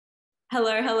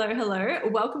Hello, hello, hello.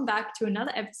 Welcome back to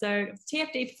another episode of the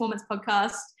TFD Performance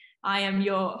Podcast. I am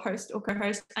your host or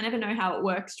co-host. I never know how it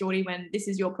works, Geordie, when this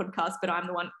is your podcast, but I'm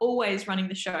the one always running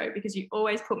the show because you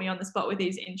always put me on the spot with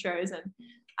these intros. And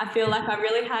I feel like I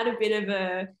really had a bit of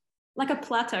a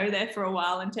plateau there for a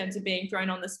while in terms of being thrown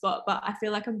on the spot, but I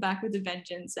feel like I'm back with a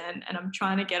vengeance and I'm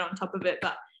trying to get on top of it.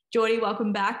 But Geordie,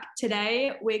 welcome back.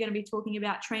 Today, we're going to be talking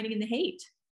about training in the heat.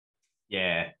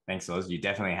 Yeah, thanks, Loz. You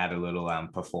definitely had a little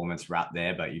performance rut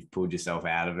there, but you've pulled yourself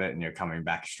out of it and you're coming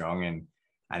back strong. And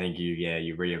I think you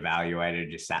reevaluated,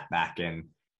 you sat back and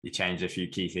you changed a few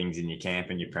key things in your camp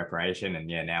and your preparation. And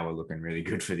yeah, now we're looking really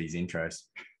good for these intros.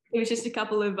 It was just a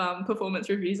couple of performance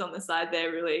reviews on the side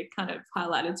there really kind of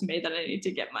highlighted to me that I need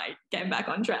to get my game back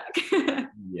on track.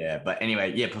 Yeah, but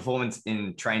anyway, performance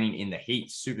in training in the heat,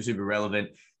 super relevant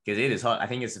because it is hot. I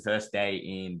think it's the first day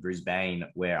in Brisbane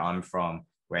where I'm from,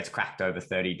 where it's cracked over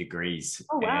 30 degrees.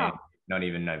 Oh, wow. And not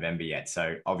even November yet.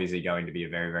 So obviously going to be a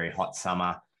very hot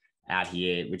summer out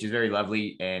here, which is very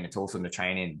lovely. And it's awesome to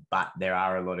train in, but there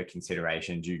are a lot of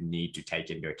considerations you need to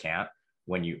take into account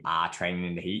when you are training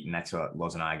in the heat. And that's what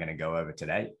Loz and I are going to go over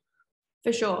today.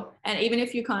 For sure. And even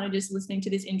if you're kind of just listening to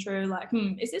this intro, like,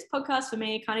 is this podcast for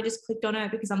me? Kind of just clicked on it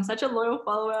because I'm such a loyal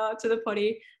follower to the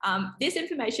potty. This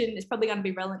information is probably going to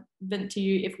be relevant to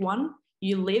you if one,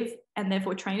 you live and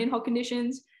therefore train in hot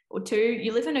conditions, or two,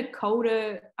 you live in a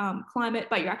colder climate,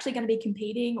 but you're actually going to be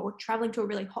competing or traveling to a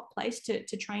really hot place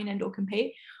to train and or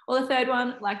compete. Or the third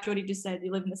one, like Geordie just said,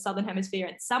 you live in the Southern Hemisphere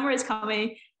and summer is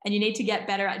coming and you need to get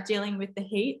better at dealing with the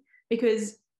heat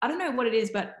because I don't know what it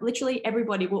is, but literally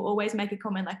everybody will always make a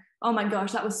comment like, oh my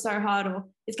gosh, that was so hard, or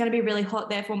it's going to be really hot,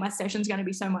 therefore my session's going to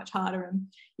be so much harder. And,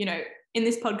 you know, in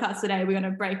this podcast today, we're going to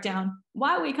break down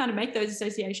why we kind of make those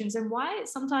associations and why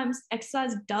sometimes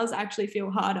exercise does actually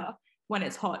feel harder when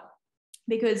it's hot.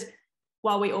 Because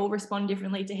while we all respond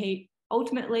differently to heat,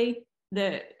 ultimately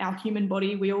our human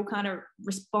body, we all kind of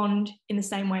respond in the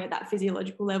same way at that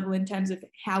physiological level in terms of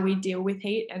how we deal with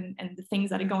heat and the things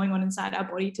that are going on inside our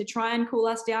body to try and cool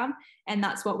us down. And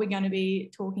that's what we're going to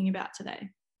be talking about today.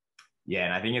 Yeah,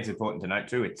 and I think it's important to note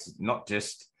too, it's not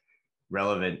just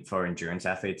relevant for endurance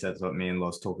athletes. That's what me and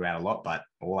Loz talk about a lot, but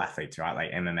all athletes, right?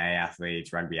 Like MMA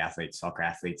athletes, rugby athletes, soccer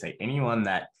athletes, like anyone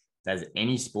that does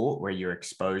any sport where you're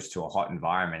exposed to a hot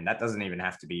environment. That doesn't even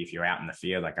have to be if you're out in the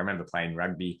field. Like I remember playing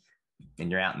rugby and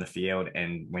you're out in the field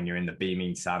and when you're in the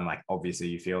beaming sun, like obviously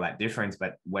you feel that difference.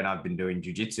 But when I've been doing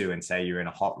jiu-jitsu and say you're in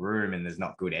a hot room and there's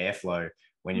not good airflow,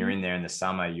 when you're in there in the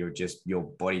summer, your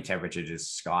body temperature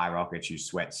just skyrockets. You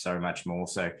sweat so much more.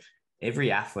 So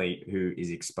every athlete who is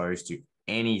exposed to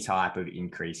any type of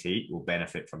increased heat will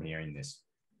benefit from hearing this.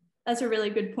 That's a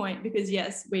really good point because,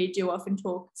 yes, we do often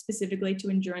talk specifically to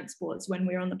endurance sports when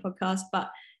we're on the podcast. But,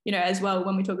 you know, as well,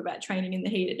 when we talk about training in the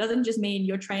heat, it doesn't just mean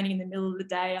you're training in the middle of the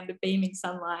day under beaming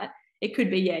sunlight. It could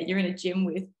be, you're in a gym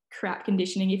with crap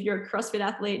conditioning. If you're a CrossFit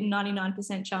athlete,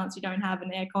 99% chance you don't have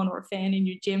an aircon or a fan in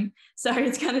your gym. So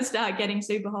it's going to start getting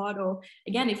super hot. Or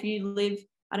again, if you live,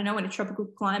 I don't know, in a tropical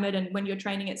climate and when you're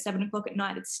training at 7:00 at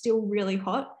night, it's still really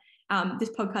hot. This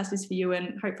podcast is for you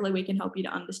and hopefully we can help you to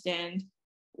understand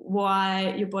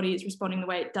why your body is responding the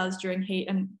way it does during heat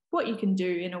and what you can do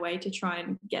in a way to try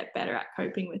and get better at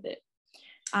coping with it.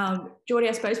 Geordie,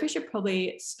 I suppose we should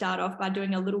probably start off by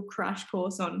doing a little crash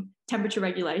course on temperature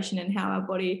regulation and how our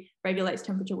body regulates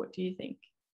temperature. What do you think?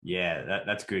 Yeah,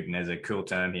 that's good. And there's a cool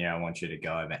term here I want you to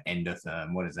go over,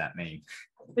 endotherm. What does that mean?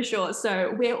 For sure.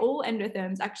 So we're all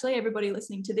endotherms. Actually, everybody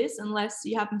listening to this, unless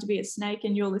you happen to be a snake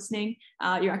and you're listening,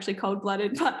 you're actually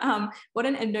cold-blooded. But what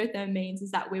an endotherm means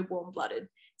is that we're warm-blooded.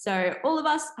 So all of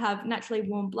us have naturally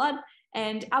warm blood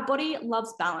and our body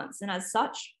loves balance. And as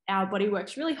such, our body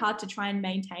works really hard to try and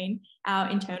maintain our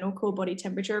internal core body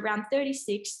temperature around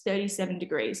 36, 37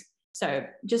 degrees. So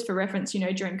just for reference, you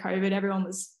know, during COVID, everyone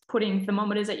was putting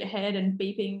thermometers at your head and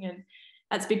beeping. And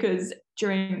that's because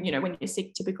during, you know, when you're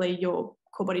sick, typically your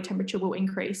core body temperature will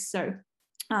increase. So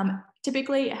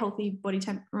typically a healthy body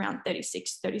temp around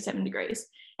 36, 37 degrees.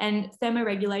 And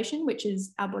thermoregulation, which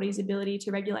is our body's ability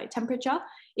to regulate temperature,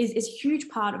 is a huge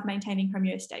part of maintaining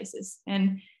homeostasis.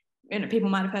 And people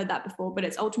might have heard that before, but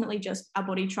it's ultimately just our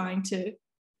body trying to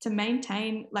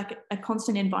maintain like a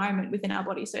constant environment within our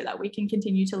body so that we can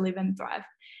continue to live and thrive.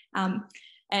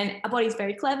 And our body's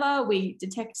very clever. We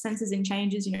detect sensors and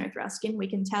changes, you know, through our skin. We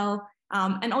can tell.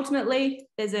 And ultimately,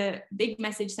 there's a big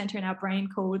message center in our brain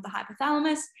called the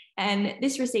hypothalamus. And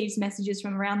this receives messages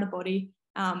from around the body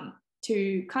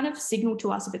to kind of signal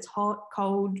to us if it's hot,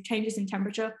 cold, changes in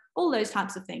temperature, all those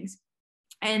types of things.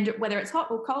 And whether it's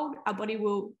hot or cold, our body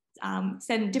will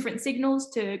send different signals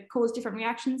to cause different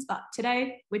reactions. But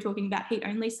today we're talking about heat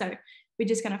only. So we're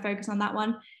just going to focus on that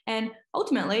one. And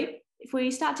ultimately, if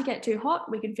we start to get too hot,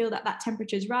 we can feel that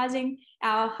temperature is rising.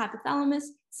 Our hypothalamus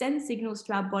sends signals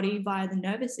to our body via the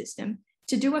nervous system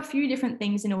to do a few different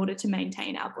things in order to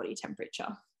maintain our body temperature.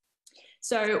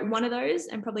 So one of those,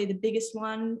 and probably the biggest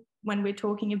one when we're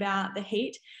talking about the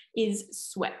heat, is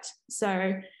sweat.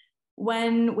 So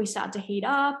when we start to heat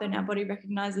up and our body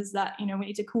recognizes that, we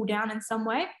need to cool down in some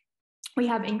way, we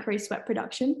have increased sweat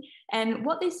production. And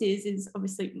what this is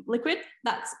obviously liquid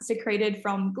that's secreted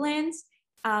from glands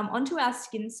onto our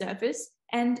skin surface.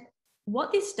 And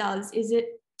what this does is it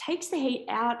takes the heat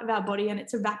out of our body and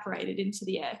it's evaporated into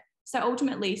the air. So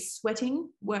ultimately, sweating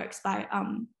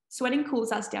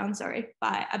cools us down,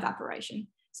 by evaporation.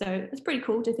 So it's pretty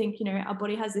cool to think, our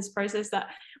body has this process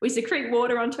that we secrete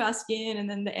water onto our skin and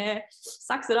then the air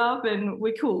sucks it up and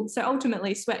we're cool. So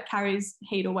ultimately, sweat carries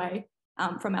heat away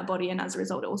from our body. And as a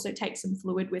result, it also takes some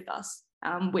fluid with us,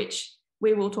 which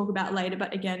we will talk about later,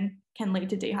 but again, can lead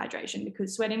to dehydration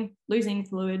because sweating, losing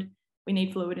fluid, we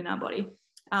need fluid in our body.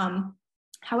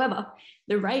 However,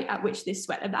 the rate at which this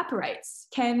sweat evaporates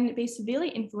can be severely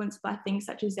influenced by things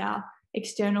such as our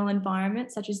external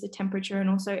environment, such as the temperature and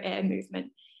also air movement.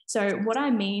 So what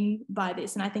I mean by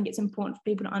this, and I think it's important for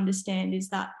people to understand, is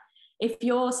that if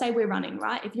you're, say we're running,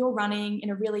 right? If you're running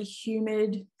in a really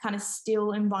humid, kind of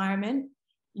still environment,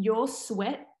 your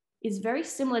sweat is very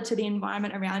similar to the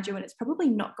environment around you and it's probably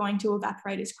not going to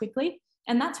evaporate as quickly.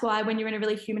 And that's why when you're in a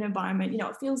really humid environment,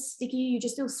 it feels sticky, you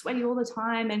just feel sweaty all the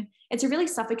time. And it's a really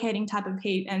suffocating type of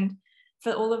heat. And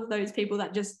for all of those people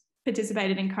that just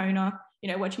participated in Kona,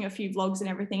 watching a few vlogs and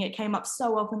everything, it came up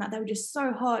so often that they were just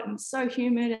so hot and so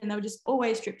humid and they were just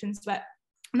always dripped in sweat.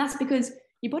 And that's because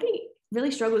your body really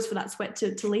struggles for that sweat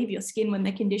to leave your skin when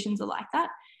the conditions are like that.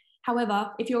 However,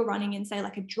 if you're running in, say,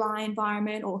 like a dry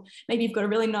environment, or maybe you've got a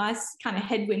really nice kind of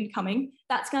headwind coming,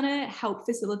 that's going to help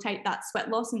facilitate that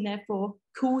sweat loss and therefore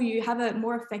cool you, have a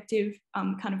more effective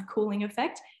kind of cooling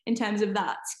effect in terms of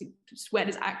that sweat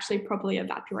is actually properly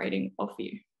evaporating off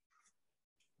you.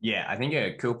 Yeah, I think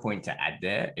a cool point to add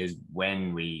there is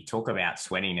when we talk about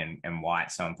sweating and why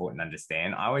it's so important to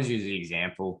understand, I always use the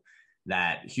example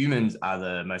that humans are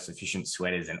the most efficient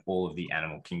sweaters in all of the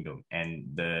animal kingdom. And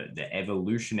the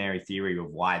evolutionary theory of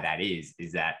why that is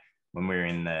that when we were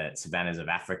in the savannas of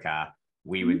Africa,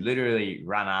 we would literally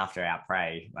run after our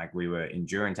prey. Like we were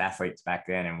endurance athletes back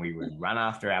then and we would run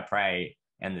after our prey.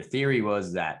 And the theory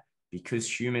was that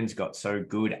because humans got so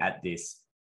good at this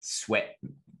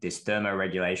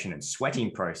thermoregulation and sweating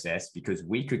process, because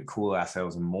we could cool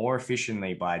ourselves more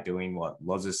efficiently by doing what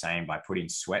Loz is saying, by putting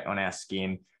sweat on our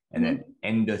skin and then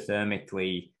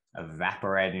endothermically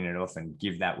evaporating it off, and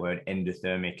give that word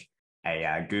endothermic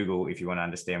a Google if you want to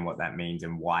understand what that means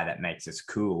and why that makes us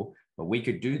cool. But we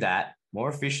could do that more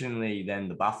efficiently than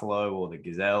the buffalo or the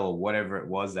gazelle or whatever it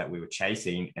was that we were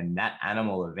chasing. And that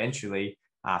animal eventually,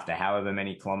 after however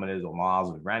many kilometers or miles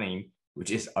of running, would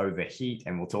just overheat.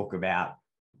 And we'll talk about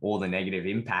all the negative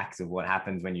impacts of what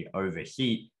happens when you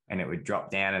overheat, and it would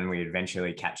drop down and we'd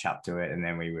eventually catch up to it and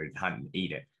then we would hunt and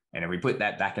eat it. And if we put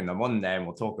that back in the modern day, and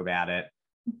we'll talk about it,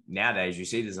 nowadays you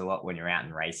see there's a lot when you're out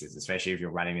in races, especially if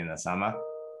you're running in the summer.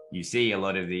 You see a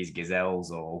lot of these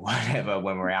gazelles or whatever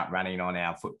when we're out running on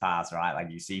our footpaths, right?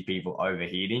 Like you see people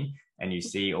overheating and you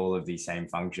see all of these same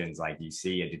functions. Like you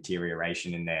see a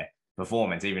deterioration in their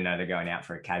performance, even though they're going out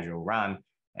for a casual run.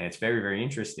 And it's very, very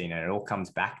interesting. And it all comes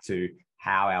back to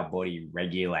how our body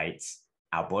regulates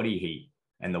our body heat.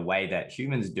 And the way that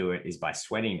humans do it is by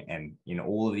sweating. And in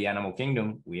all of the animal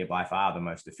kingdom, we are by far the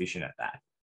most efficient at that.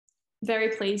 Very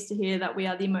pleased to hear that we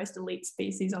are the most elite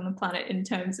species on the planet in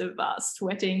terms of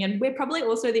sweating. And we're probably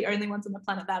also the only ones on the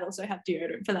planet that also have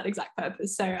deodorant for that exact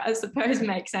purpose. So I suppose it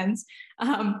makes sense.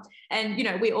 And,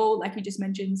 we all, like you just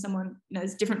mentioned,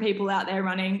 there's different people out there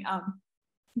running.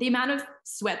 The amount of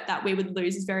sweat that we would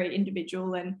lose is very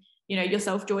individual. And,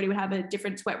 yourself, Geordie, would have a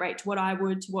different sweat rate to what I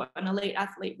would, to what an elite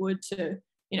athlete would, to,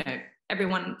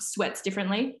 everyone sweats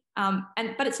differently.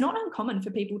 But it's not uncommon for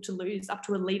people to lose up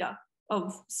to a litre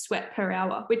of sweat per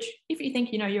hour, which if you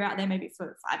think, you're out there maybe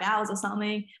for 5 hours or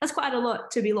something, that's quite a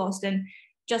lot to be lost. And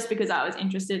just because I was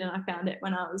interested and I found it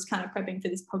when I was kind of prepping for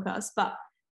this podcast, but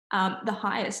the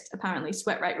highest apparently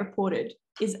sweat rate reported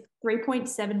is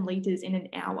 3.7 litres in an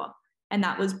hour. And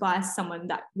that was by someone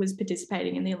that was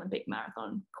participating in the Olympic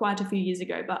marathon quite a few years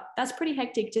ago. But that's pretty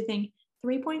hectic to think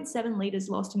 3.7 litres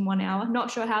lost in 1 hour. Not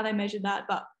sure how they measured that,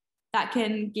 but that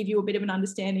can give you a bit of an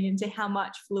understanding into how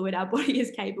much fluid our body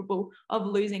is capable of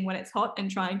losing when it's hot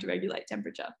and trying to regulate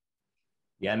temperature.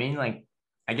 Yeah, I mean,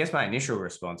 I guess my initial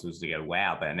response was to go,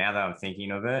 wow. But now that I'm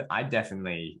thinking of it, I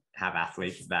definitely have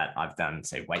athletes that I've done,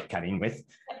 say, weight cutting with.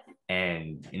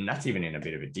 And that's even in a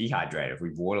bit of a dehydrator. If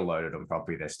we've water loaded them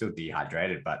properly, they're still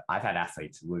dehydrated. But I've had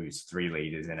athletes lose 3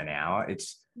 liters in an hour.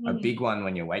 It's a big one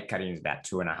when your weight cutting is about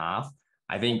 2.5.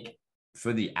 I think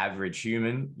for the average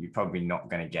human, you're probably not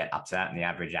going to get up to that. And the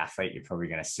average athlete, you're probably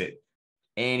going to sit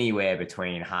anywhere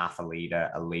between half a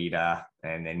liter.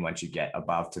 And then once you get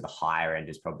above to the higher end,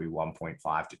 is probably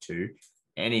 1.5 to 2.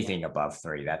 Anything above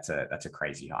 3, that's a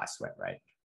crazy high sweat rate.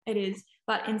 It is.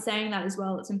 But in saying that as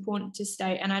well, it's important to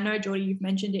state, and I know, Geordie, you've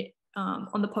mentioned it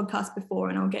on the podcast before,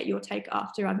 and I'll get your take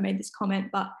after I've made this comment,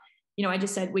 but, I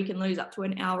just said we can lose up to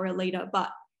an hour a litre,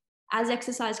 but as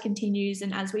exercise continues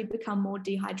and as we become more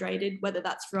dehydrated, whether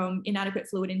that's from inadequate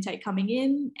fluid intake coming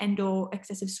in and or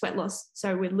excessive sweat loss,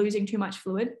 so we're losing too much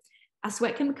fluid, our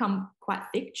sweat can become quite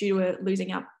thick due to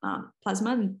losing our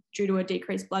plasma and due to a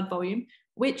decreased blood volume,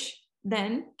 which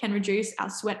then can reduce our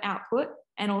sweat output.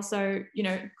 And also,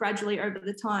 gradually over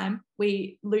the time,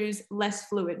 we lose less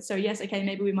fluid. So yes, okay,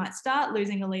 maybe we might start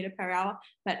losing a litre per hour,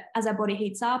 but as our body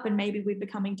heats up and maybe we're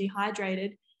becoming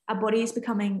dehydrated, our body is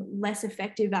becoming less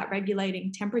effective at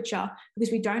regulating temperature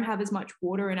because we don't have as much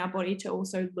water in our body to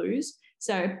also lose.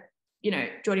 So,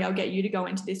 Geordie, I'll get you to go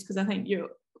into this because I think you're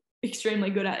extremely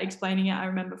good at explaining it. I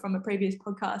remember from a previous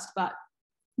podcast, but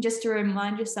just to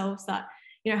remind yourselves that,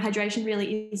 hydration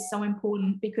really is so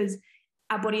important because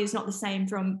our body is not the same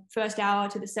from first hour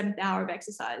to the 7th hour of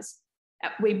exercise.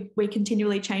 We're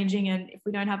continually changing, and if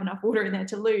we don't have enough water in there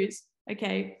to lose,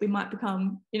 okay, we might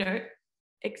become,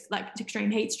 extreme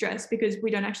heat stress because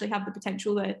we don't actually have the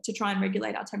potential to try and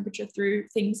regulate our temperature through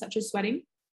things such as sweating.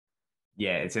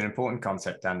 Yeah, it's an important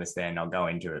concept to understand. I'll go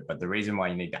into it, but the reason why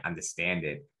you need to understand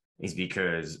it is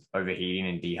because overheating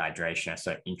and dehydration are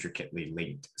so intricately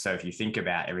linked. So if you think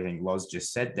about everything Loz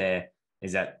just said there,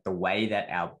 is that the way that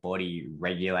our body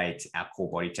regulates our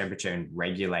core body temperature and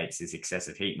regulates this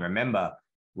excessive heat. And remember,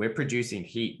 we're producing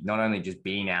heat, not only just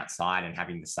being outside and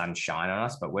having the sun shine on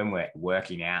us, but when we're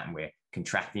working out and we're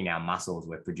contracting our muscles,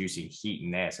 we're producing heat in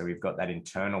there. So we've got that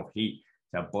internal heat.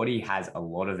 So our body has a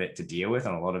lot of it to deal with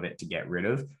and a lot of it to get rid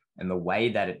of. And the way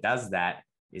that it does that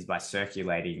is by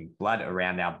circulating blood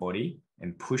around our body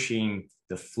and pushing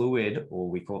the fluid, or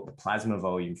we call it the plasma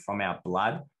volume, from our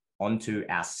blood onto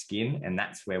our skin. And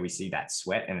that's where we see that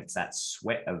sweat, and it's that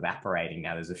sweat evaporating.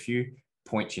 Now, there's a few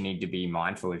points you need to be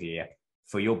mindful of here.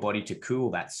 For your body to cool,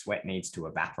 that sweat needs to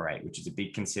evaporate, which is a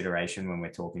big consideration when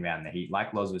we're talking about in the heat.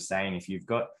 Like Loz was saying, if you've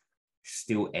got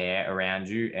still air around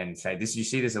you, and say this, you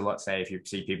see this a lot, say if you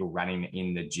see people running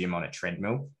in the gym on a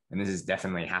treadmill, and this has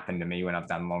definitely happened to me when I've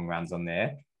done long runs on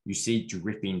there, you see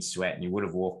dripping sweat, and you would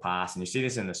have walked past, and you see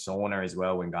this in the sauna as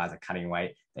well when guys are cutting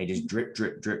weight. They just drip,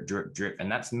 drip, drip, drip, drip.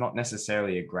 And that's not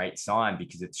necessarily a great sign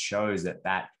because it shows that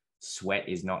that sweat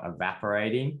is not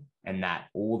evaporating and that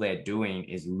all they're doing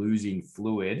is losing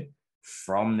fluid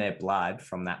from their blood,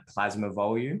 from that plasma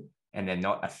volume, and they're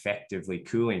not effectively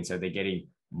cooling. So they're getting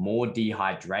more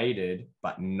dehydrated,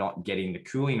 but not getting the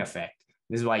cooling effect.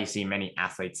 This is why you see many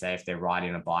athletes say if they're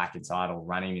riding a bike inside or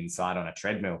running inside on a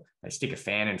treadmill, they stick a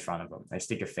fan in front of them. They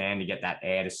stick a fan to get that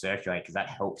air to circulate because that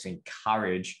helps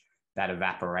encourage that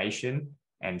evaporation.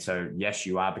 And so, yes,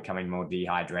 you are becoming more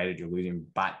dehydrated, you're losing,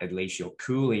 but at least you're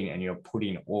cooling and you're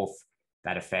putting off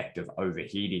that effect of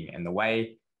overheating. And the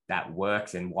way that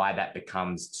works and why that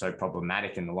becomes so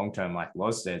problematic in the long term, like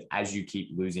Loz says, as you keep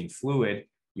losing fluid,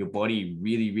 your body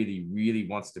really, really, really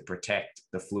wants to protect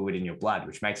the fluid in your blood,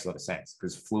 which makes a lot of sense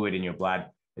because fluid in your blood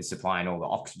is supplying all the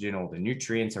oxygen, all the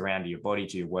nutrients around your body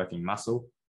to your working muscle.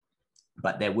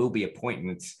 But there will be a point,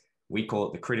 and we call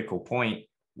it the critical point,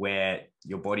 where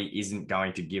your body isn't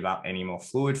going to give up any more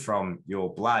fluid from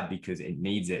your blood because it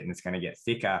needs it and it's going to get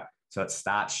thicker. So it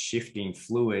starts shifting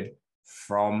fluid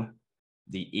from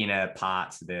the inner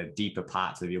parts, the deeper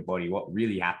parts of your body. What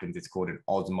really happens, it's called an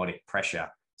osmotic pressure.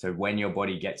 So when your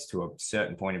body gets to a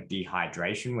certain point of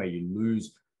dehydration where you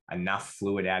lose enough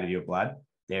fluid out of your blood,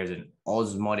 there's an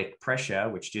osmotic pressure,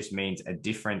 which just means a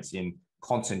difference in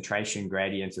concentration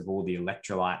gradients of all the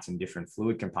electrolytes and different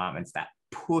fluid compartments that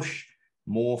push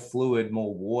more fluid,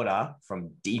 more water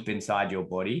from deep inside your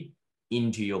body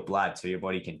into your blood so your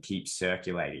body can keep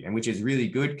circulating, and which is really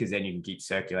good because then you can keep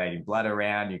circulating blood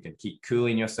around, you can keep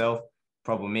cooling yourself.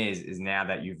 Problem is now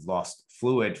that you've lost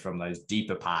fluid from those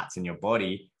deeper parts in your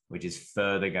body, which is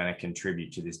further going to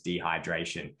contribute to this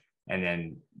dehydration. And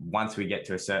then once we get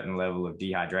to a certain level of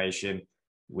dehydration,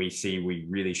 we see we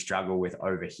really struggle with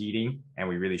overheating and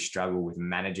we really struggle with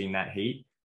managing that heat.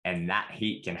 And that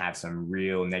heat can have some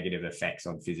real negative effects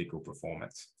on physical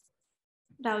performance.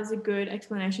 That was a good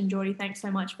explanation, Geordie. Thanks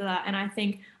so much for that. And I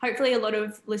think hopefully a lot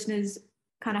of listeners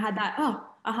kind of had that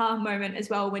aha moment as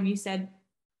well when you said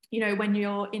when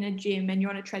you're in a gym and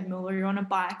you're on a treadmill or you're on a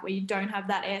bike where you don't have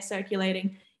that air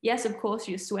circulating, yes, of course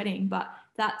you're sweating, but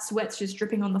that sweat's just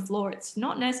dripping on the floor. It's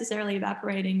not necessarily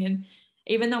evaporating. And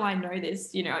even though I know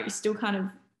this, you still kind of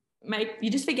you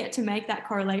just forget to make that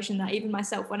correlation that even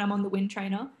myself, when I'm on the wind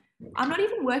trainer, I'm not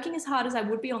even working as hard as I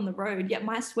would be on the road, yet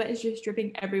my sweat is just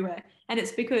dripping everywhere. And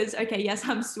it's because, okay, yes,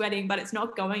 I'm sweating, but it's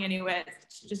not going anywhere.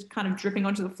 It's just kind of dripping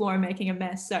onto the floor and making a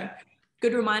mess. So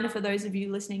good reminder for those of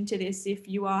you listening to this, if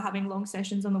you are having long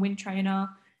sessions on the wind trainer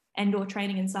and or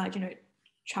training inside,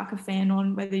 chuck a fan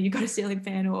on, whether you've got a ceiling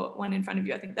fan or one in front of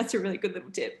you. I think that's a really good little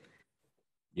tip.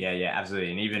 Yeah,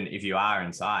 absolutely. And even if you are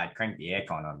inside, crank the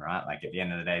aircon on, right? Like at the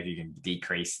end of the day, if you can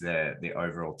decrease the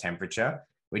overall temperature,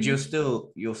 which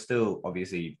you'll still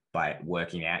obviously by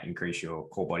working out increase your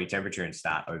core body temperature and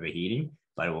start overheating,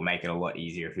 but it will make it a lot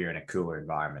easier if you're in a cooler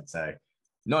environment. So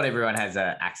not everyone has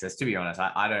access, to be honest.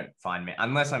 I don't find me,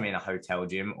 unless I'm in a hotel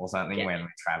gym or something when we're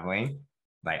traveling.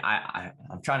 Like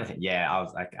I'm trying to think. Yeah, I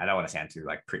was like, I don't want to sound too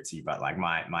like pritsy, but like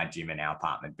my gym in our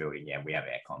apartment building, yeah, we have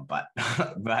aircon, but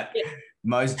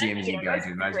most gyms you go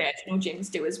to, most recreational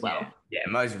gyms do as well. Yeah,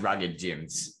 most rugged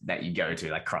gyms that you go to,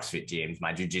 like CrossFit gyms,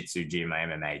 my jiu-jitsu gym, my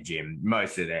MMA gym,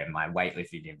 most of them, my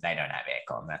weightlifting gyms, they don't have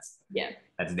aircon. That's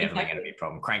definitely going to be a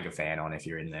problem. Crank a fan on if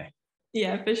you're in there.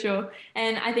 Yeah, for sure.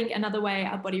 And I think another way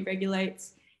our body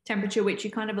regulates temperature, which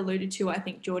you kind of alluded to, I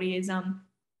think, Geordie, is our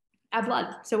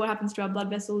blood. So what happens to our blood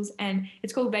vessels? And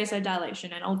it's called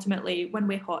vasodilation. And ultimately, when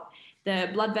we're hot, the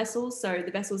blood vessels, so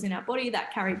the vessels in our body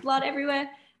that carry blood everywhere,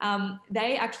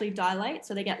 they actually dilate,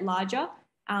 so they get larger,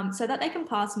 so that they can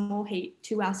pass more heat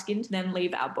to our skin to then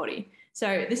leave our body.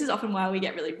 So this is often why we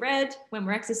get really red when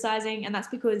we're exercising, and that's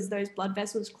because those blood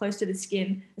vessels close to the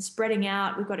skin are spreading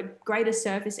out. We've got a greater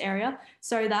surface area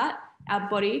so that our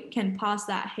body can pass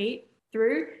that heat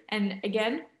through. And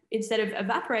again, instead of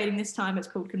evaporating this time, it's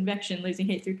called convection, losing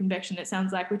heat through convection. It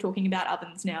sounds like we're talking about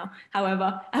ovens now.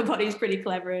 However, our body's pretty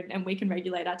clever and we can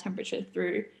regulate our temperature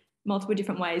through multiple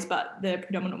different ways, but the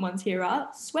predominant ones here are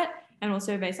sweat and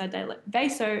also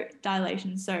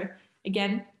vasodilation. So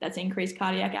again, that's increased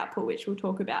cardiac output, which we'll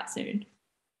talk about soon.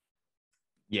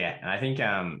 Yeah, and I think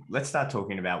let's start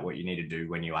talking about what you need to do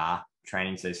when you are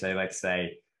training. So let's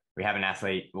say we have an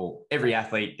athlete, well, every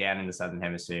athlete down in the Southern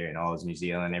Hemisphere, in Oz, New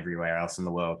Zealand, everywhere else in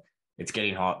the world, it's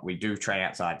getting hot. We do train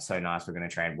outside. It's so nice. We're going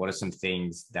to train. What are some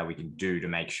things that we can do to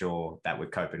make sure that we're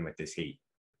coping with this heat?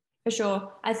 For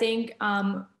sure. I think,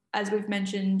 as we've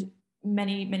mentioned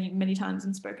many times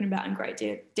and spoken about in great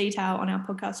detail on our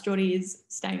podcast, Geordie, is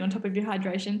staying on top of your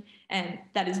hydration. And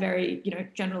that is very,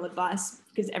 general advice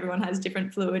because everyone has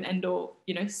different fluid and or,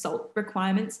 salt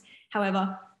requirements.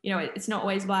 However, it's not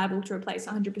always viable to replace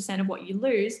 100% of what you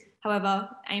lose. However,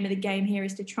 aim of the game here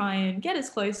is to try and get as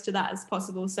close to that as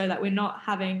possible so that we're not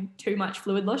having too much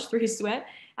fluid loss through sweat,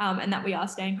 and that we are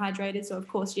staying hydrated. So of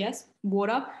course, yes,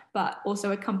 water, but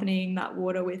also accompanying that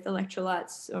water with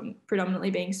electrolytes,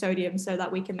 predominantly being sodium, so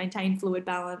that we can maintain fluid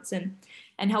balance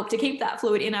and help to keep that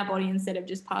fluid in our body instead of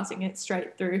just passing it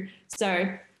straight through.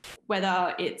 So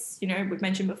whether it's, we've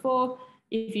mentioned before,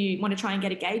 if you want to try and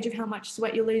get a gauge of how much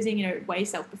sweat you're losing, weigh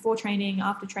yourself before training,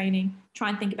 after training, try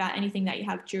and think about anything that you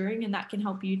have during, and that can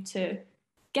help you to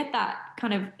get that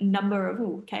kind of number of,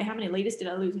 okay, how many liters did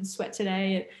I lose in sweat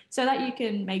today? So that you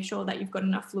can make sure that you've got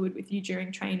enough fluid with you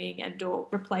during training and or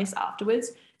replace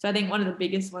afterwards. So I think one of the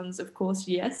biggest ones, of course,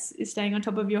 yes, is staying on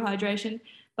top of your hydration.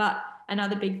 But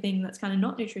another big thing that's kind of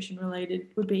not nutrition related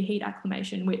would be heat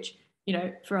acclimation, which,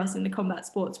 for us in the combat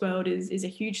sports world is a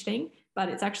huge thing. But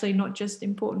it's actually not just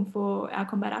important for our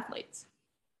combat athletes.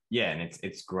 Yeah, and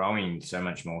it's growing so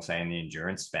much more, say, in the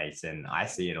endurance space. And I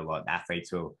see it a lot.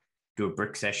 Athletes will do a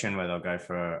brick session where they'll go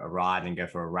for a ride and go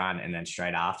for a run, and then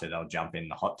straight after they'll jump in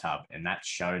the hot tub. And that's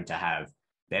shown to have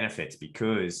benefits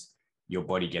because your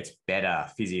body gets better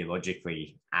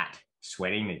physiologically at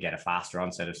sweating. You get a faster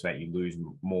onset of sweat. You lose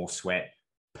more sweat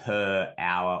per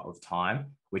hour of time,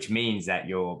 which means that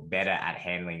you're better at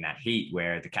handling that heat,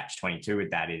 where the catch-22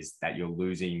 with that is that you're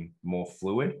losing more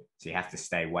fluid. So you have to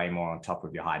stay way more on top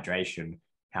of your hydration.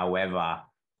 However,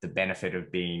 the benefit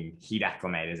of being heat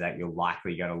acclimated is that you're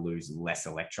likely going to lose less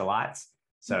electrolytes.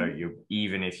 So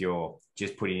even if you're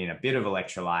just putting in a bit of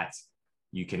electrolytes,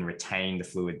 you can retain the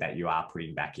fluid that you are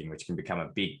putting back in, which can become a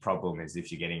big problem as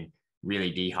if you're getting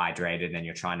really dehydrated and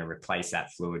you're trying to replace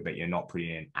that fluid, but you're not putting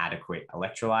in adequate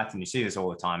electrolytes. And you see this all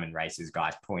the time in races,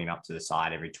 guys pulling up to the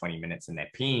side every 20 minutes and they're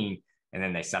peeing. And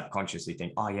then they subconsciously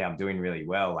think, oh yeah, I'm doing really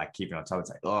well. Like keeping on top.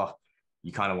 It's like, oh,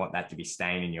 you kind of want that to be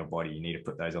staying in your body. You need to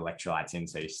put those electrolytes in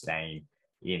so you're staying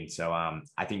in. So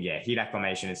I think, yeah, heat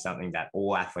acclimation is something that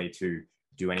all athletes who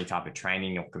do any type of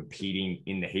training or competing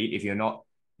in the heat, if you're not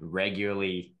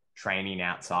regularly training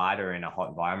outside or in a hot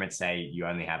environment, say you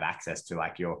only have access to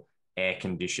like your air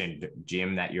conditioned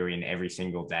gym that you're in every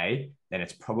single day, then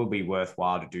it's probably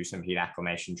worthwhile to do some heat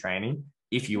acclimation training.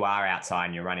 If you are outside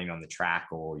and you're running on the track,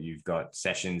 or you've got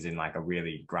sessions in like a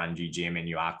really grungy gym and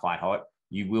you are quite hot,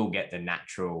 you will get the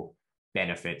natural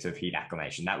benefits of heat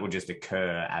acclimation. That will just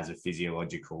occur as a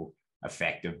physiological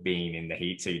effect of being in the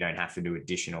heat. So you don't have to do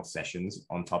additional sessions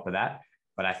on top of that.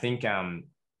 But I think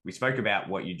we spoke about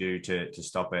what you do to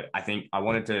stop it. I think I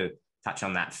wanted to touch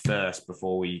on that first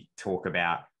before we talk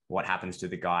about what happens to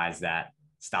the guys that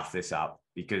stuff this up,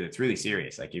 because it's really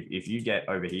serious. Like if you get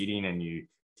overheating and you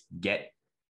get,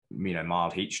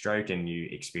 mild heat stroke and you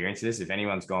experience this, if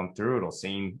anyone's gone through it or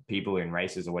seen people in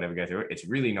races or whatever go through it, it's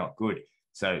really not good.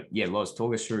 So yeah, Loz,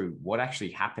 talk us through what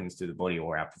actually happens to the body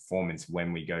or our performance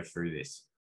when we go through this.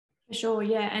 For sure,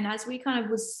 yeah. And as we kind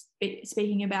of was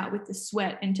speaking about with the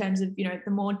sweat, in terms of, the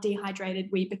more dehydrated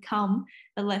we become,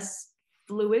 the less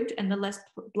fluid and the less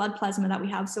blood plasma that we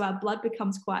have. So our blood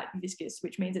becomes quite viscous,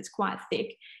 which means it's quite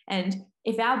thick. And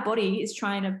if our body is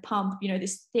trying to pump,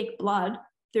 this thick blood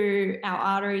through our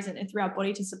arteries and through our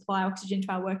body to supply oxygen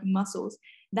to our working muscles,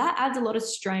 that adds a lot of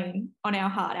strain on our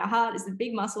heart. Our heart is the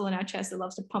big muscle in our chest that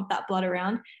loves to pump that blood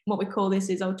around. And what we call this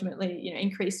is ultimately,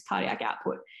 increased cardiac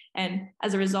output. And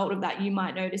as a result of that, you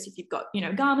might notice if you've got,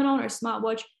 Garmin on or a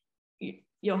smartwatch,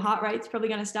 your heart rate's probably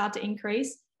going to start to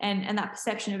increase, and that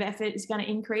perception of effort is going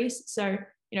to increase. So,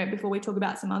 before we talk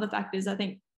about some other factors, I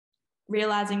think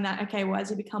realizing that, okay, well, as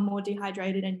you become more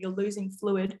dehydrated and you're losing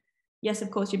fluid, yes,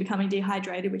 of course, you're becoming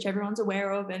dehydrated, which everyone's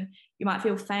aware of, and you might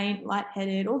feel faint,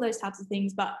 lightheaded, all those types of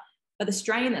things. But the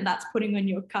strain that that's putting on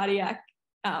your cardiac,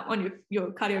 on your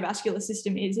cardiovascular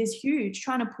system is huge,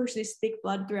 trying to push this thick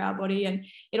blood through our body. And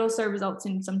it also results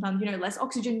in sometimes, less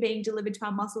oxygen being delivered to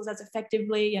our muscles as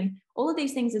effectively. And all of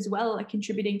these things as well are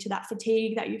contributing to that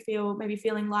fatigue that you feel, maybe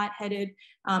feeling lightheaded,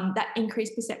 that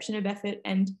increased perception of effort.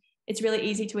 And it's really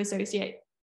easy to associate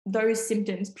those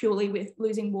symptoms purely with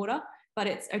losing water. But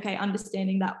it's okay,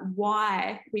 understanding that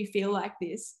why we feel like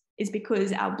this is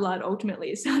because our blood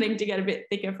ultimately is starting to get a bit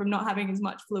thicker from not having as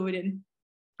much fluid in.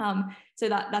 So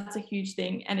that's a huge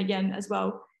thing. And again, as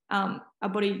well, our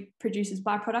body produces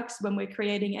byproducts when we're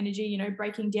creating energy,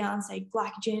 breaking down, say,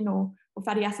 glycogen or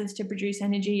fatty acids to produce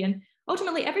energy. And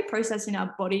ultimately, every process in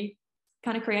our body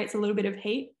kind of creates a little bit of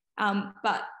heat.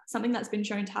 But something that's been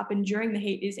shown to happen during the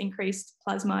heat is increased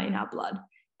plasma in our blood.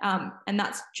 And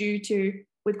that's due to,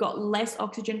 we've got less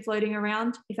oxygen floating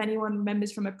around. If anyone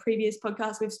remembers from a previous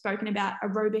podcast, we've spoken about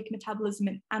aerobic metabolism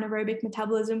and anaerobic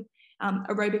metabolism.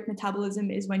 Aerobic metabolism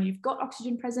is when you've got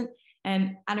oxygen present,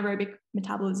 and anaerobic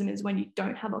metabolism is when you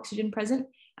don't have oxygen present.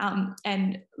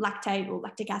 And lactate or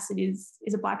lactic acid is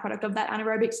a byproduct of that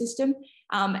anaerobic system.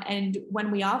 And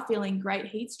when we are feeling great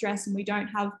heat stress and we don't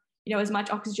have, as much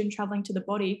oxygen traveling to the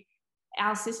body,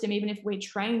 our system, even if we're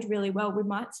trained really well, we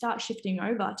might start shifting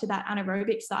over to that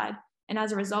anaerobic side. And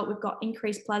as a result, we've got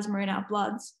increased plasma in our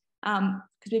bloods,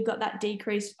 because we've got that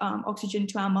decreased oxygen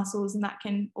to our muscles, and that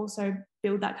can also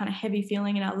build that kind of heavy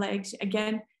feeling in our legs.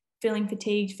 Again, feeling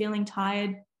fatigued, feeling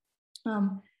tired.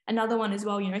 Another one as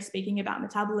well, speaking about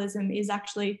metabolism, is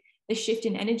actually the shift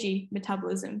in energy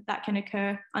metabolism that can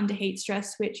occur under heat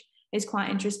stress, which is quite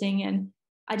interesting. And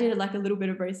I did like a little bit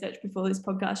of research before this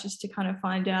podcast just to kind of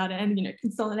find out and,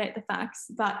 consolidate the facts.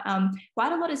 But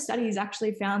quite a lot of studies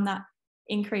actually found that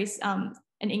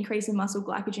an increase in muscle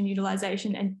glycogen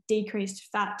utilization and decreased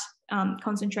fat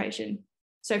concentration.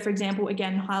 So, for example,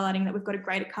 again, highlighting that we've got a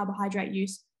greater carbohydrate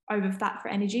use over fat for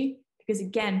energy, because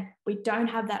again, we don't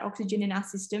have that oxygen in our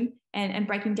system, and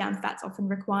breaking down fats often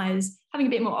requires having a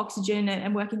bit more oxygen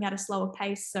and working at a slower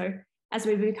pace. So as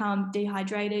we become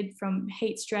dehydrated from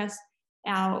heat stress,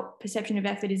 our perception of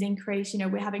effort is increased.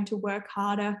 We're having to work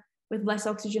harder with less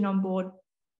oxygen on board.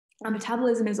 Our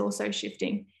metabolism is also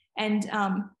shifting. And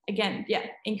again,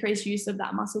 increased use of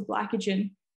that muscle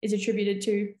glycogen is attributed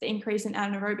to the increase in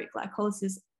anaerobic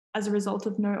glycolysis as a result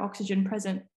of no oxygen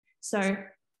present. So,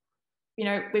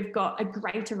 we've got a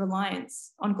greater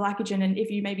reliance on glycogen. And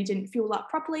if you maybe didn't fuel up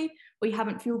properly, or you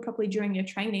haven't fueled properly during your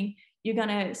training, you're going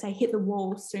to, say, hit the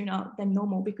wall sooner than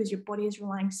normal, because your body is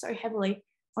relying so heavily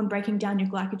on breaking down your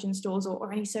glycogen stores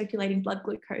or any circulating blood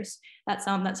glucose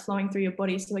that's flowing through your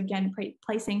body. So again,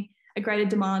 placing a greater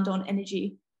demand on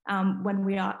energy when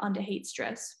we are under heat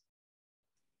stress.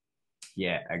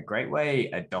 Yeah, a great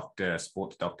way a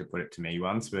sports doctor put it to me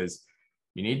once was,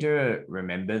 you need to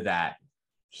remember that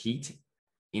heat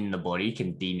in the body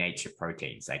can denature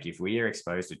proteins. Like if we are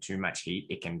exposed to too much heat,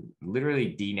 it can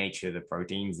literally denature the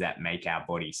proteins that make our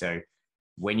body. So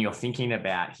when you're thinking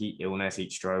about heat illness,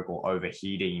 heat stroke, or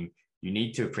overheating, you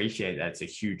need to appreciate that it's a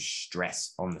huge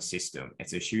stress on the system.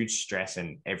 It's a huge stress,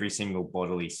 and every single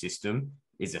bodily system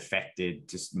is affected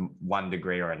to one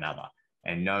degree or another.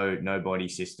 And no body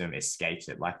system escapes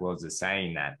it. Like Loz is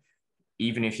saying, that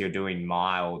even if you're doing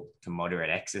mild to moderate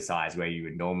exercise where you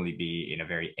would normally be in a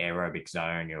very aerobic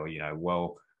zone, you're,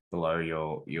 well below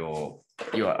your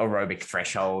aerobic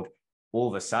threshold, all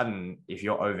of a sudden, if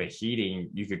you're overheating,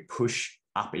 you could push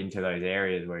up into those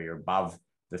areas where you're above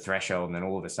the threshold. And then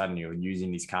all of a sudden you're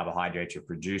using these carbohydrates, you're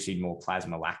producing more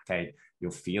plasma lactate,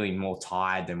 you're feeling more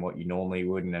tired than what you normally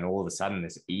would. And then all of a sudden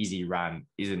this easy run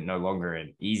isn't no longer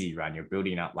an easy run. You're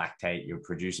building up lactate, you're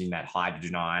producing that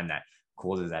hydrogen ion that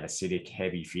causes that acidic,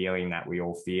 heavy feeling that we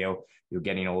all feel. You're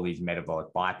getting all these metabolic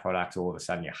byproducts. All of a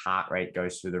sudden your heart rate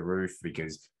goes through the roof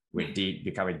because we're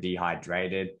becoming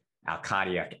dehydrated. Our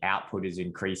cardiac output is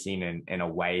increasing, and a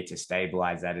way to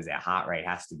stabilize that is our heart rate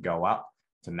has to go up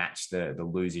to match the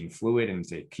losing fluid and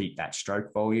to keep that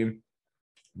stroke volume.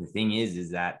 The thing is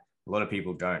that a lot of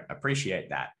people don't appreciate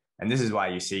that. And this is why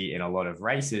you see in a lot of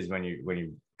races when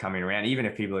you coming around, even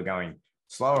if people are going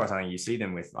slower or something, you see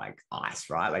them with like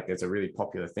ice, right? Like there's a really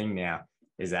popular thing now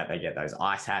is that they get those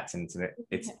ice hats, and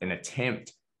it's an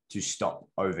attempt to stop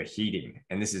overheating.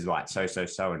 And this is why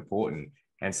it's so important.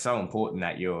 And so important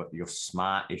that you're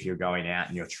smart if you're going out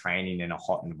and you're training in a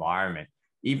hot environment,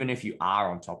 even if you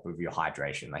are on top of your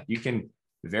hydration. Like you can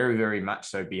very, very much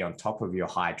so be on top of your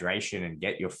hydration and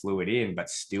get your fluid in, but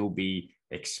still be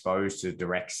exposed to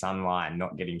direct sunlight and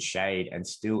not getting shade and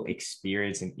still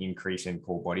experience an increase in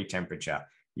core body temperature.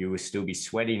 You will still be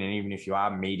sweating. And even if you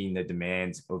are meeting the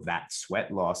demands of that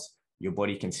sweat loss, your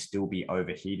body can still be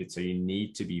overheated. So you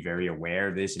need to be very aware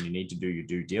of this, and you need to do your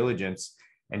due diligence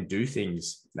and do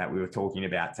things that we were talking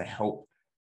about to help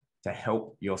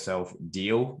yourself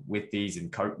deal with these and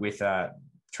cope with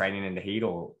training in the heat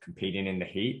or competing in the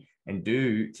heat, and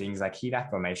do things like heat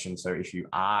acclimation. So if you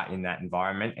are in that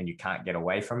environment and you can't get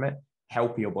away from it,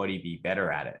 help your body be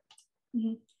better at it.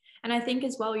 Mm-hmm. And I think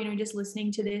as well, just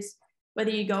listening to this,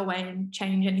 whether you go away and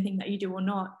change anything that you do or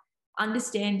not,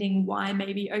 understanding why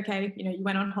maybe, okay, you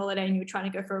went on holiday and you were trying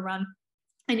to go for a run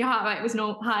and your heart rate was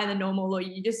higher than normal, or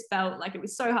you just felt like it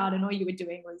was so hard and all you were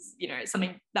doing was,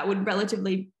 something that would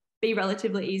be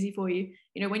relatively easy for you.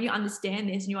 When you understand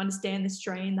this and you understand the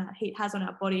strain that heat has on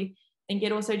our body, I think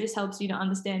it also just helps you to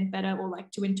understand better, or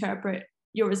like to interpret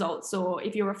your results. Or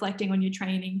if you're reflecting on your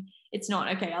training, it's not,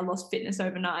 okay, I lost fitness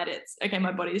overnight. It's, okay,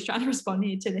 my body is trying to respond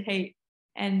here to the heat.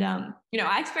 And,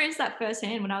 I experienced that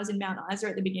firsthand when I was in Mount Isa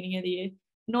at the beginning of the year,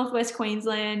 Northwest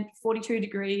Queensland, 42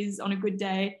 degrees on a good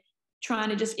day, trying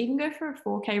to just even go for a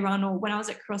 4K run. Or when I was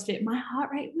at CrossFit, my heart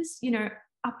rate was,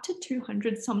 up to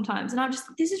 200 sometimes. And I'm just,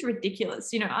 this is ridiculous.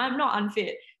 I'm not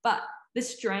unfit, but the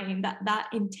strain that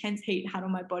intense heat had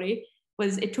on my body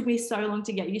it took me so long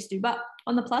to get used to. But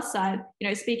on the plus side,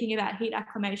 speaking about heat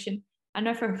acclimation, I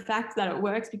know for a fact that it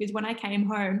works, because when I came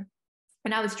home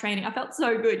and I was training, I felt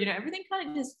so good. Everything kind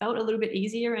of just felt a little bit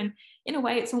easier. And in a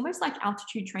way, it's almost like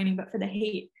altitude training, but for the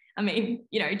heat. I mean,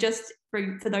 just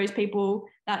for those people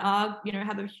that are,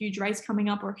 have a huge race coming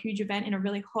up or a huge event in a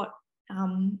really hot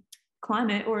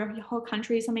climate or a whole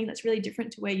country, something that's really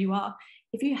different to where you are.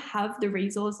 If you have the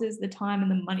resources, the time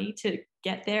and the money to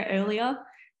get there earlier,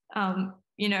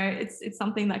 it's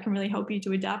something that can really help you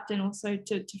to adapt and also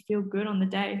to feel good on the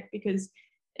day, because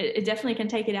it definitely can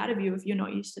take it out of you if you're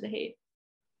not used to the heat.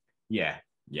 Yeah,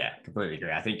 completely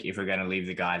agree. I think if we're going to leave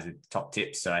the guys with top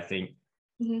tips, so I think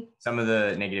some of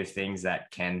the negative things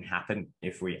that can happen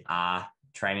if we are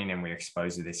training and we're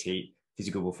exposed to this heat,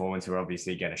 physical performance, we're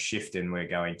obviously going to shift, and we're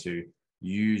going to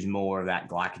use more of that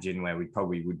glycogen where we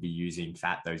probably would be using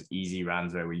fat. Those easy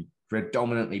runs where we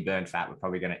predominantly burn fat, we're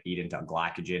probably going to eat into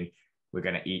glycogen. We're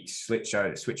going to switch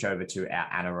over to our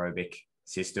anaerobic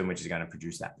system, which is going to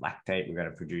produce that lactate. We're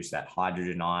going to produce that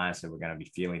hydrogen ion. So we're going to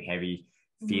be feeling heavy,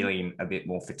 feeling a bit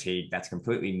more fatigued. That's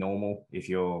completely normal if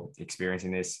you're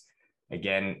experiencing this.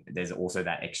 Again, there's also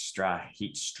that extra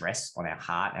heat stress on our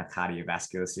heart, our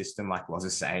cardiovascular system. Like Loz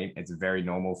was saying, it's very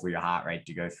normal for your heart rate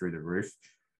to go through the roof.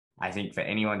 I think for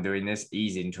anyone doing this,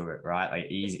 ease into it, right? Like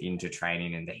ease into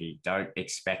training in the heat. Don't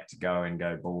expect to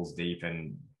go balls deep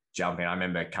and jump in. I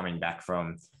remember coming back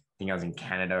from, I think I was in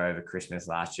Canada over Christmas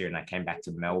last year, and I came back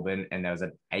to Melbourne, and there was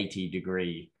an 80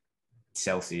 degrees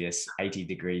Celsius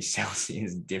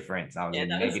difference. I was in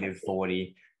negative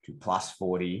 40 to plus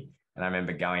 40. And I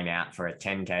remember going out for a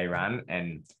 10K run,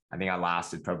 and I think I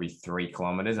lasted probably 3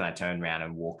 kilometers, and I turned around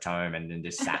and walked home and then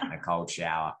just sat in a cold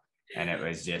shower. And it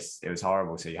was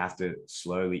horrible. So you have to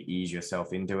slowly ease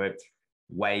yourself into it.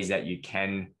 Ways that you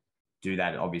can do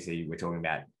that, obviously we're talking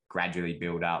about gradually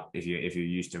build up. If you're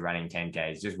used to running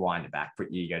 10Ks, just wind it back,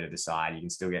 put your ego to the side. You can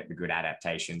still get the good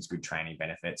adaptations, good training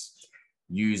benefits.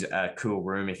 Use a cool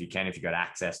room if you can. If you've got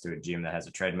access to a gym that has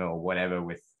a treadmill or whatever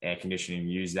with air conditioning,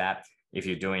 use that. If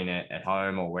you're doing it at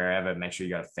home or wherever, make sure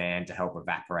you got a fan to help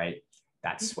evaporate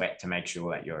that sweat to make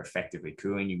sure that you're effectively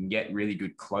cooling. You can get really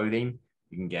good clothing.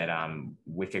 You can get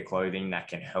wicker clothing that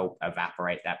can help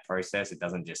evaporate that process. It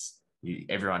doesn't just,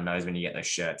 everyone knows when you get those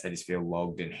shirts, they just feel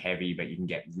logged and heavy, but you can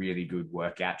get really good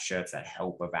workout shirts that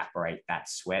help evaporate that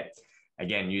sweat.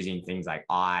 Again, using things like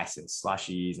ice and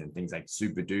slushies and things like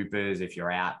super dupers if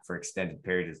you're out for extended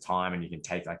periods of time, and you can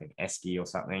take like an esky or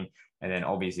something. And then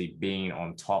obviously being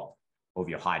on top of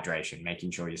your hydration,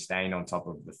 making sure you're staying on top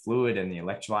of the fluid and the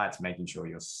electrolytes, making sure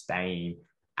you're staying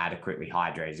adequately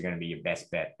hydrated is going to be your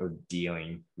best bet of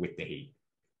dealing with the heat.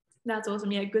 That's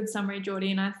awesome. Yeah, good summary,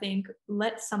 Geordie. And I think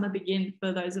let summer begin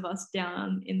for those of us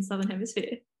down in the Southern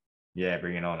Hemisphere. Yeah,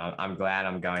 bring it on. I'm glad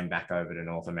I'm going back over to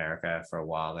North America for a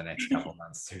while the next couple of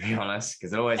months, to be honest,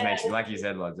 because it always makes you, like you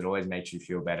said, Loz, it always makes you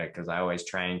feel better because I always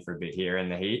train for a bit here in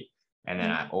the heat. And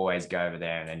then I always go over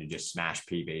there and then you just smash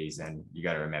PBs, and you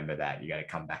got to remember that. You got to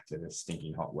come back to the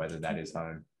stinking hot weather that is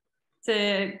home. It's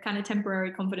a kind of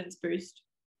temporary confidence boost.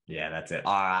 Yeah, that's it.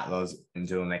 All right, Loz,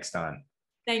 until next time.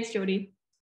 Thanks, Geordie.